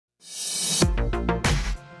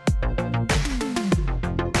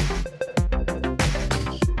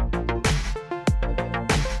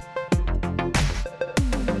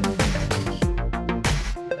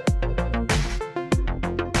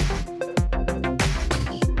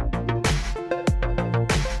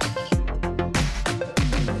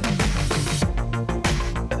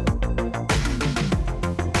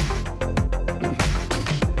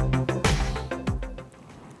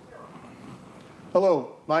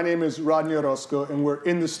my name is Rodney Orosco, and we're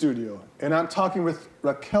in the studio. And I'm talking with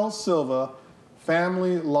Raquel Silva,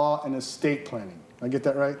 family law and estate planning. Did I get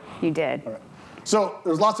that right? You did. All right. So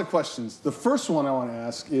there's lots of questions. The first one I want to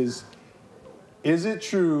ask is it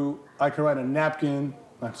true I can write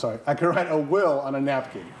I can write a will on a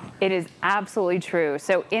napkin? It is absolutely true.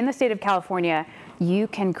 So in the state of California, you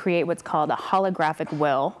can create what's called a holographic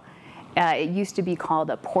will. It used to be called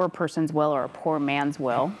a poor person's will or a poor man's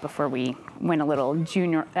will before we went a little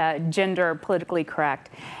gender politically correct.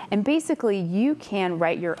 And basically, you can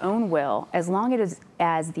write your own will as long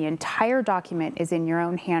as the entire document is in your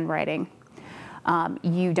own handwriting.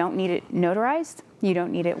 You don't need it notarized. You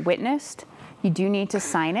don't need it witnessed. You do need to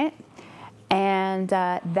sign it. And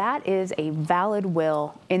that is a valid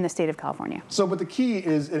will in the state of California. So, but the key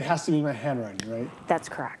is it has to be my handwriting, right? That's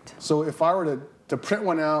correct. So if I were to print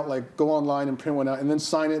one out, like go online and print one out and then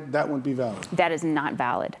sign it, that wouldn't be valid? That is not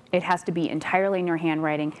valid. It has to be entirely in your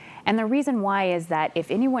handwriting. And the reason why is that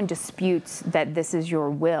if anyone disputes that this is your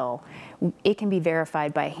will, it can be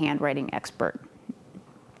verified by a handwriting expert.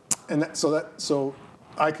 And so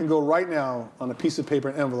I can go right now on a piece of paper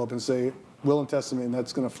and envelope and say will and testament, and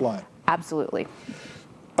that's going to fly? Absolutely.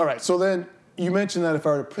 All right, so then you mentioned that if I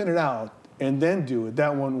were to print it out and then do it,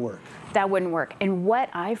 that wouldn't work. That wouldn't work. And what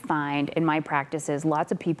I find in my practice is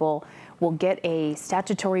lots of people will get a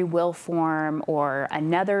statutory will form or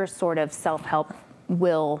another sort of self-help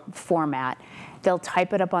will format. They'll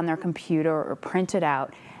type it up on their computer or print it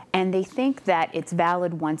out, and they think that it's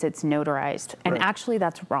valid once it's notarized. And actually,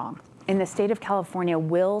 that's wrong. In the state of California,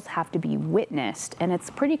 wills have to be witnessed, and it's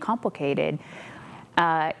pretty complicated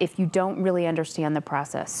if you don't really understand the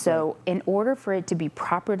process. So in order for it to be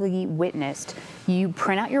properly witnessed, you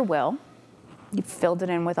print out your will. You've filled it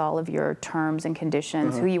in with all of your terms and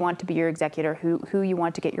conditions, who you want to be your executor, who you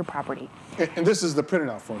want to get your property. And this is the printed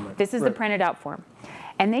out form, right? This is the printed out form.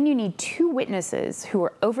 And then you need 2 witnesses who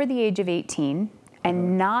are over the age of 18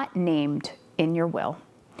 and not named in your will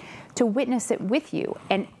to witness it with you,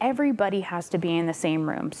 and everybody has to be in the same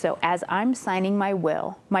room. So as I'm signing my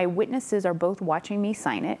will, my witnesses are both watching me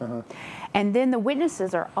sign it, and then the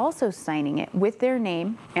witnesses are also signing it with their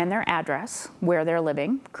name and their address, where they're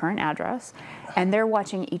living, current address, and they're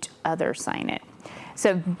watching each other sign it.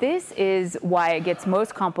 So this is why it gets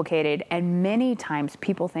most complicated, and many times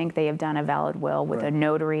people think they have done a valid will with a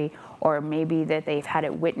notary, or maybe that they've had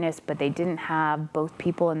it witnessed, but they didn't have both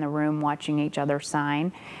people in the room watching each other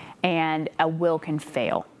sign, and a will can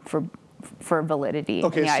fail for validity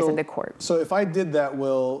in the eyes of the court. So if I did that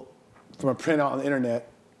will from a printout on the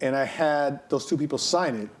internet, and I had those 2 people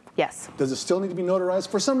sign it, does it still need to be notarized?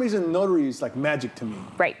 For some reason, notary is like magic to me.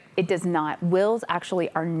 Right, it does not. Wills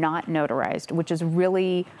actually are not notarized, which is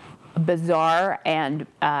really bizarre and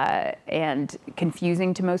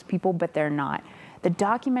confusing to most people, but they're not. The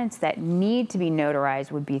documents that need to be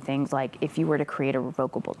notarized would be things like if you were to create a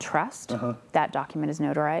revocable trust, that document is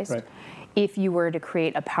notarized. If you were to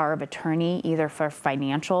create a power of attorney, either for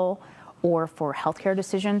financial or for healthcare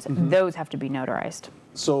decisions, those have to be notarized.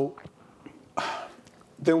 So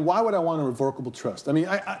then why would I want a revocable trust? I mean,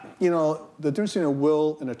 you know, the difference between a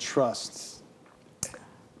will and a trust,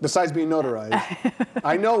 besides being notarized,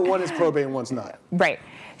 I know one is probate and one's not. Right.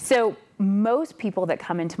 So most people that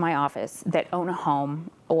come into my office that own a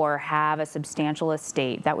home or have a substantial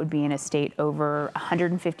estate, that would be an estate over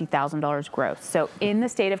 $150,000 gross. So in the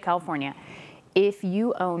state of California, if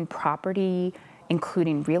you own property,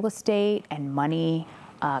 including real estate and money,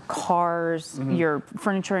 cars, your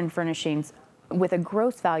furniture and furnishings, with a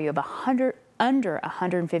gross value of under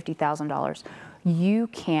 $150,000, you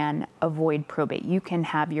can avoid probate. You can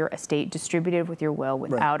have your estate distributed with your will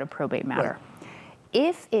without a probate matter.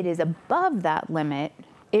 If it is above that limit,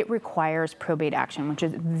 it requires probate action, which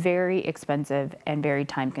is very expensive and very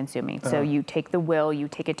time consuming. So you take the will, you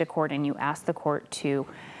take it to court, and you ask the court to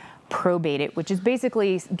probate it, which is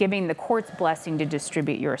basically giving the court's blessing to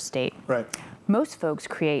distribute your estate. Most folks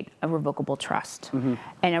create a revocable trust. And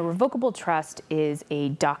a revocable trust is a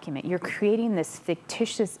document. You're creating this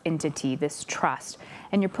fictitious entity, this trust,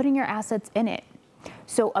 and you're putting your assets in it.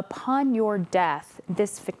 So upon your death,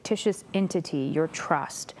 this fictitious entity, your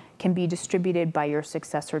trust, can be distributed by your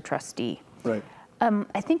successor trustee.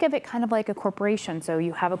 I think of it kind of like a corporation. So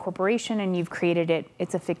you have a corporation and you've created it.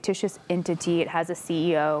 It's a fictitious entity. It has a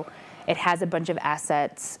CEO. It has a bunch of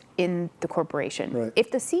assets in the corporation.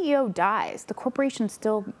 If the CEO dies, the corporation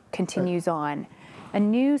still continues on. A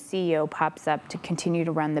new CEO pops up to continue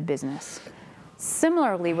to run the business.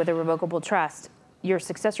 Similarly, with a revocable trust, your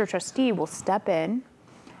successor trustee will step in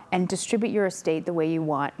and distribute your estate the way you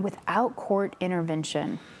want without court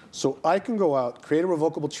intervention. So I can go out, create a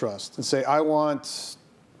revocable trust, and say, I want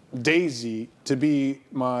Daisy to be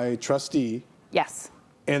my trustee, Yes.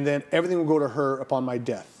 and then everything will go to her upon my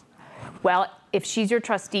death. Well, if she's your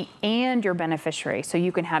trustee and your beneficiary, so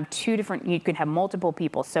you can have you can have multiple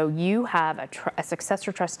people. So you have a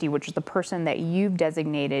successor trustee, which is the person that you've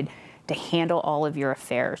designated to handle all of your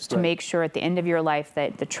affairs, to make sure at the end of your life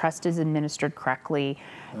that the trust is administered correctly,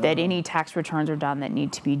 that any tax returns are done that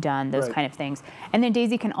need to be done, those kind of things. And then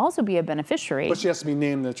Daisy can also be a beneficiary. But she has to be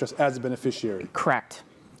named in the trust as a beneficiary. Correct.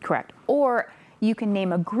 Or you can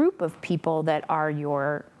name a group of people that are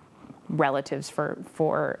your relatives,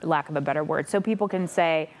 for lack of a better word. So people can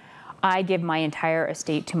say, I give my entire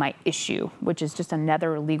estate to my issue, which is just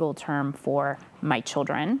another legal term for my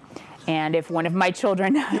children. And if one of my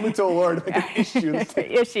children... You went to a lawyer to make an issue.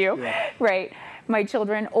 issue, right. My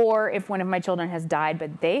children, or if one of my children has died,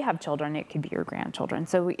 but they have children, it could be your grandchildren.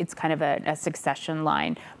 So it's kind of a succession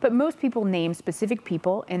line. But most people name specific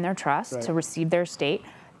people in their trust to receive their estate.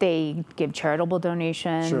 They give charitable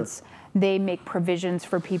donations. Sure. They make provisions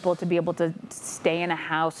for people to be able to stay in a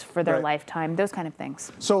house for their lifetime, those kind of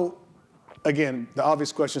things. So, again, the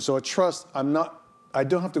obvious question, so a trust, I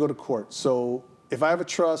don't have to go to court. So if I have a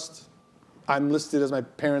trust, I'm listed as my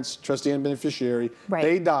parents' trustee and beneficiary. Right.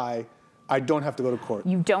 They die, I don't have to go to court.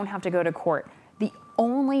 You don't have to go to court. The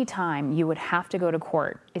only time you would have to go to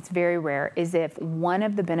court, it's very rare, is if one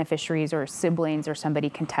of the beneficiaries or siblings or somebody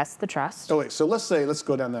contests the trust. Oh, wait, so let's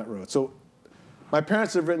go down that road. So my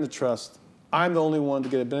parents have written the trust. I'm the only one to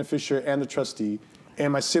get a beneficiary and the trustee,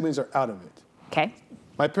 and my siblings are out of it. Okay.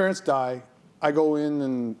 My parents die. I go in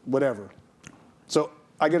and whatever. So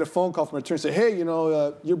I get a phone call from an attorney and say, hey,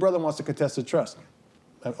 your brother wants to contest the trust.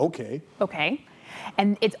 Okay. Okay.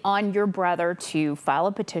 And it's on your brother to file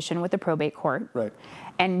a petition with the probate court. Right.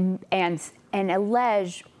 And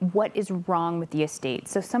allege what is wrong with the estate.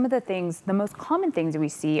 So some of the things, the most common things that we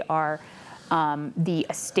see are the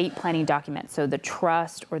estate planning document. So the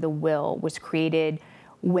trust or the will was created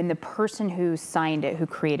when the person who signed it, who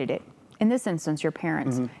created it, in this instance, your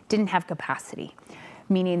parents, didn't have capacity,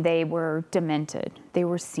 meaning they were demented, they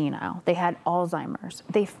were senile, they had Alzheimer's,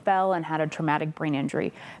 they fell and had a traumatic brain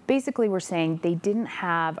injury. Basically, we're saying they didn't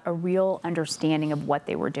have a real understanding of what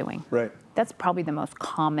they were doing. Right. That's probably the most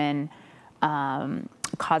common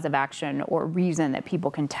cause of action or reason that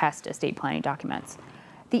people contest estate planning documents.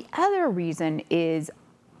 The other reason is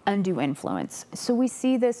undue influence. So we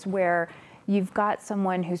see this where you've got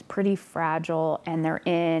someone who's pretty fragile and they're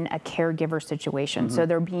in a caregiver situation. So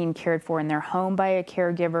they're being cared for in their home by a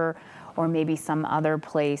caregiver or maybe some other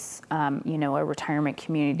place, a retirement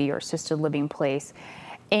community or assisted living place.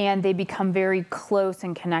 And they become very close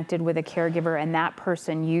and connected with a caregiver, and that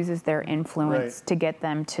person uses their influence to get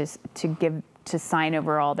them to sign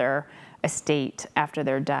over all their estate after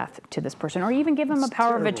their death to this person, or even give them a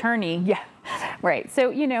power of attorney. Yeah, right.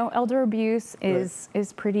 So elder abuse is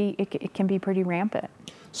pretty. It can be pretty rampant.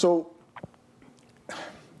 So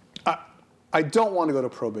I don't want to go to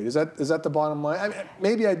probate. Is that the bottom line? I mean,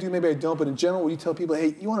 maybe I do, maybe I don't. But in general, when you tell people,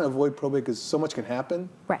 hey, you want to avoid probate because so much can happen.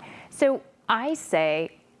 Right. So I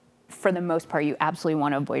say, for the most part, you absolutely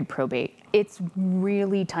want to avoid probate. It's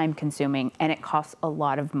really time consuming and it costs a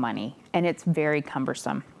lot of money and it's very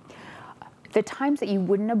cumbersome. The times that you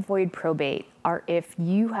wouldn't avoid probate are if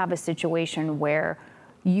you have a situation where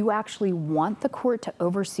you actually want the court to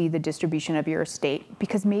oversee the distribution of your estate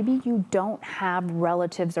because maybe you don't have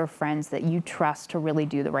relatives or friends that you trust to really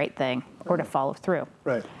do the right thing or to follow through.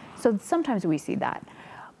 Right. So sometimes we see that.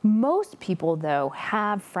 Most people, though,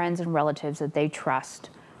 have friends and relatives that they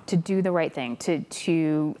trust to do the right thing,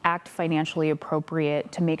 to act financially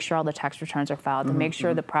appropriate, to make sure all the tax returns are filed, to make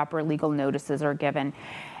sure the proper legal notices are given.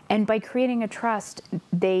 And by creating a trust,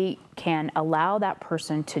 they can allow that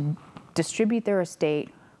person to distribute their estate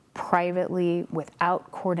privately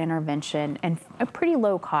without court intervention and a pretty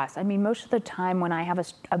low cost. I mean, most of the time when I have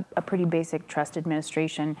a pretty basic trust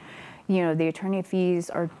administration, the attorney fees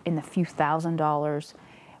are in the few $1,000s.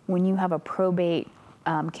 When you have a probate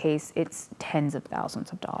case, it's tens of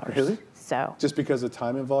thousands of dollars. Really? So just because of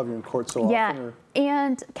time involved, you're in court so often? Yeah,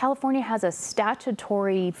 and California has a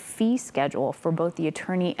statutory fee schedule for both the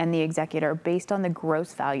attorney and the executor based on the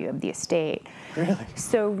gross value of the estate. Really?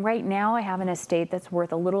 So right now I have an estate that's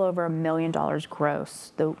worth a little over $1 million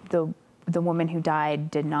gross. The woman who died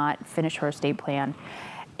did not finish her estate plan.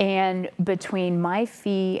 And between my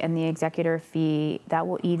fee and the executor fee, that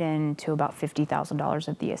will eat into about $50,000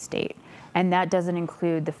 of the estate. And that doesn't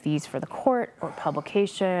include the fees for the court or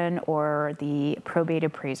publication or the probate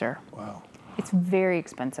appraiser. Wow. It's very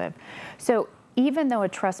expensive. So even though a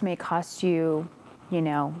trust may cost you,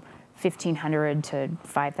 $1,500 to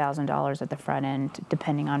 $5,000 at the front end,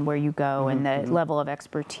 depending on where you go and the level of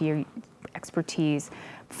expertise.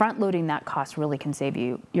 Front loading that cost really can save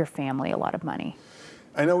your family a lot of money.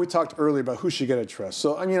 I know we talked earlier about who should get a trust.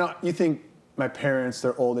 So, I mean, you think my parents,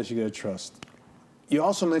 they're old, they should get a trust. You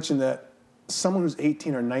also mentioned that someone who's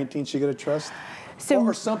 18 or 19 should get a trust,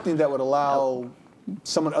 or something that would allow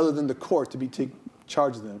someone other than the court to take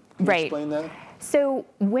charge of them. Can you explain that? So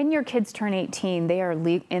when your kids turn 18, they are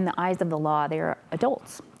in the eyes of the law, they are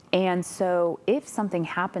adults. And so if something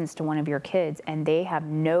happens to one of your kids and they have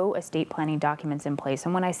no estate planning documents in place,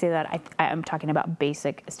 and when I say that, I'm talking about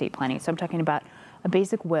basic estate planning. So I'm talking about a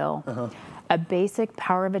basic will, a basic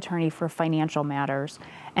power of attorney for financial matters,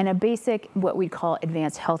 and a basic, what we call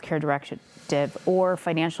advanced healthcare directive, or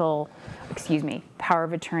power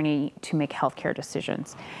of attorney to make healthcare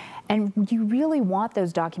decisions. And you really want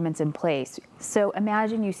those documents in place. So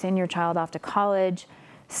imagine you send your child off to college,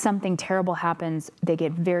 something terrible happens, they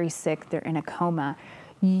get very sick, they're in a coma.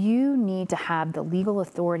 You need to have the legal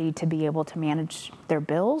authority to be able to manage their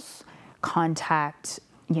bills, contact,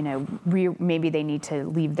 maybe they need to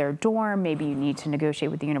leave their dorm, maybe you need to negotiate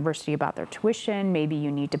with the university about their tuition, maybe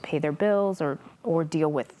you need to pay their bills or deal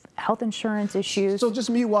with health insurance issues. So just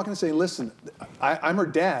me walking and saying, listen, I'm her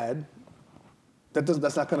dad,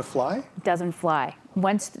 that's not going to fly? Doesn't fly.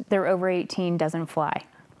 Once they're over 18, doesn't fly.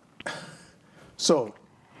 So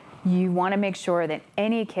you want to make sure that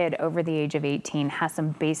any kid over the age of 18 has some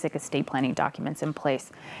basic estate planning documents in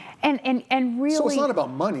place. And really... So it's not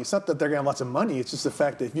about money. It's not that they're going to have lots of money. It's just the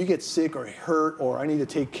fact that if you get sick or hurt or I need to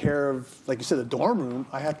take care of, like you said, the dorm room,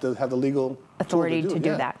 I have to have the legal authority to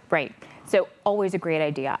do that. Right. So always a great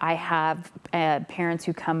idea. I have parents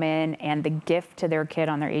who come in and the gift to their kid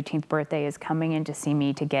on their 18th birthday is coming in to see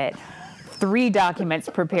me to get 3 documents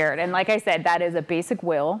prepared. And like I said, that is a basic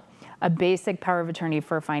will, a basic power of attorney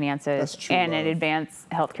for finances, and an advanced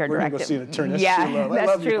healthcare directive. We're going to go see an attorney. That's yeah, true love.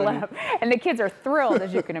 that's true love. And the kids are thrilled,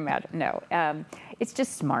 as you can imagine. No, it's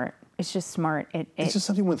just smart. It's just smart. It's just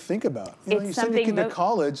something you wouldn't think about. You send your kid to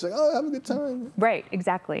college, like, oh, have a good time. Right,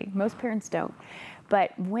 exactly. Most parents don't.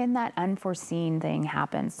 But when that unforeseen thing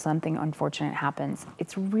happens, something unfortunate happens,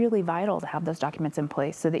 it's really vital to have those documents in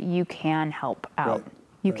place so that you can help out. Right.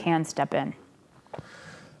 You can step in.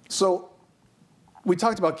 So we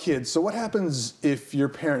talked about kids. So what happens if your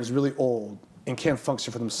parent is really old and can't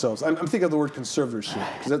function for themselves? I'm thinking of the word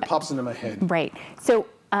conservatorship because that pops into my head. Right. So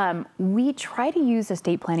we try to use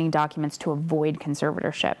estate planning documents to avoid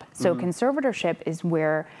conservatorship. So conservatorship is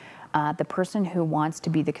where the person who wants to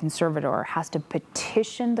be the conservator has to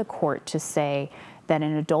petition the court to say that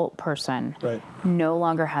an adult person no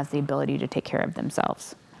longer has the ability to take care of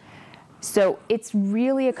themselves. So it's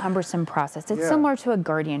really a cumbersome process. It's similar to a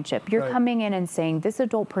guardianship. You're coming in and saying this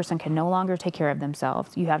adult person can no longer take care of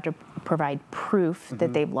themselves. You have to provide proof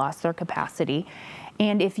that they've lost their capacity.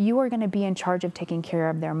 And if you are going to be in charge of taking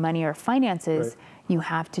care of their money or finances, you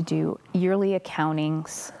have to do yearly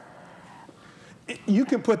accountings. You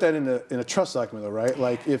can put that in a trust document, though, right?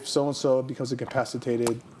 Like if so-and-so becomes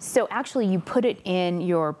incapacitated. So actually, you put it in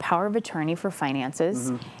your power of attorney for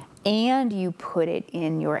finances, and you put it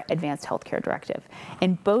in your advanced healthcare directive.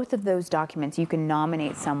 In both of those documents, you can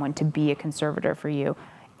nominate someone to be a conservator for you,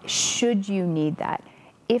 should you need that.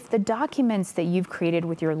 If the documents that you've created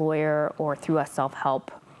with your lawyer or through a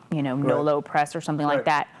self-help, Nolo Press or something like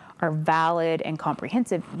that, are valid and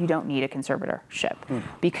comprehensive, you don't need a conservatorship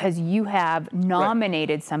because you have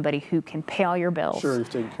nominated somebody who can pay all your bills. Sure,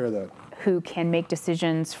 you've taken care of that. Who can make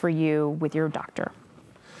decisions for you with your doctor.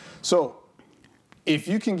 So if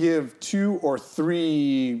you can give 2 or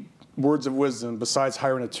 3 words of wisdom besides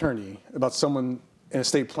hire an attorney about someone in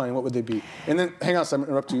estate planning, what would they be? And then, hang on, so I'm going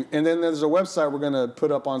to interrupt you. And then there's a website we're going to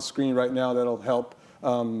put up on screen right now that'll help.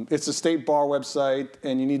 It's a state bar website,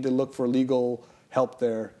 and you need to look for legal help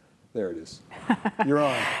there. There it is. You're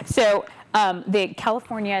on. So the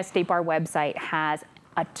California State Bar website has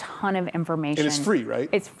a ton of information. And it's free, right?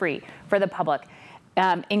 It's free for the public,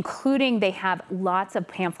 including they have lots of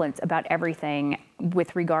pamphlets about everything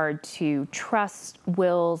with regard to trust,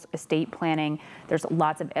 wills, estate planning. There's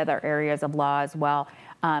lots of other areas of law as well.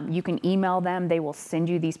 You can email them. They will send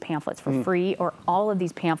you these pamphlets for free, or all of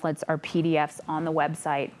these pamphlets are PDFs on the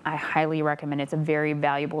website. I highly recommend it. It's a very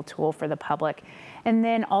valuable tool for the public. And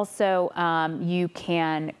then also you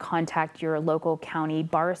can contact your local county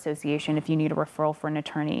bar association if you need a referral for an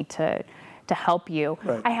attorney to help you.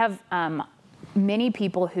 I have many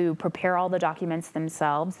people who prepare all the documents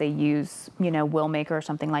themselves. They use, Willmaker or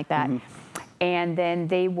something like that. And then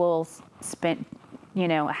they will you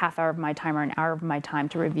know, a half hour of my time or an hour of my time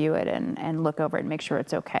to review it and look over it and make sure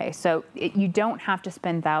it's okay. So you don't have to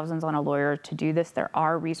spend thousands on a lawyer to do this. There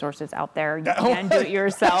are resources out there. You can do it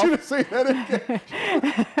yourself. Say that again.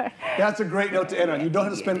 That's a great note to end on. You don't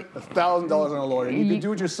have to spend $1,000 on a lawyer. You can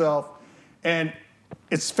do it yourself. And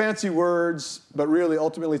it's fancy words, but really,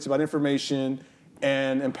 ultimately, it's about information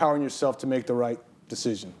and empowering yourself to make the right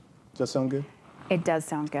decision. Does that sound good? It does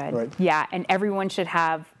sound good. Right. Yeah, and everyone should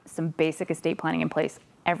have some basic estate planning in place.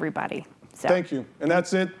 Everybody. So. Thank you. And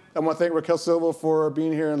that's it. I want to thank Raquel Silva for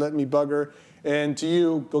being here and letting me bug her. And to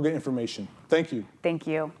you, go get information. Thank you. Thank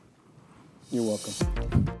you. You're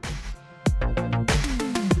welcome.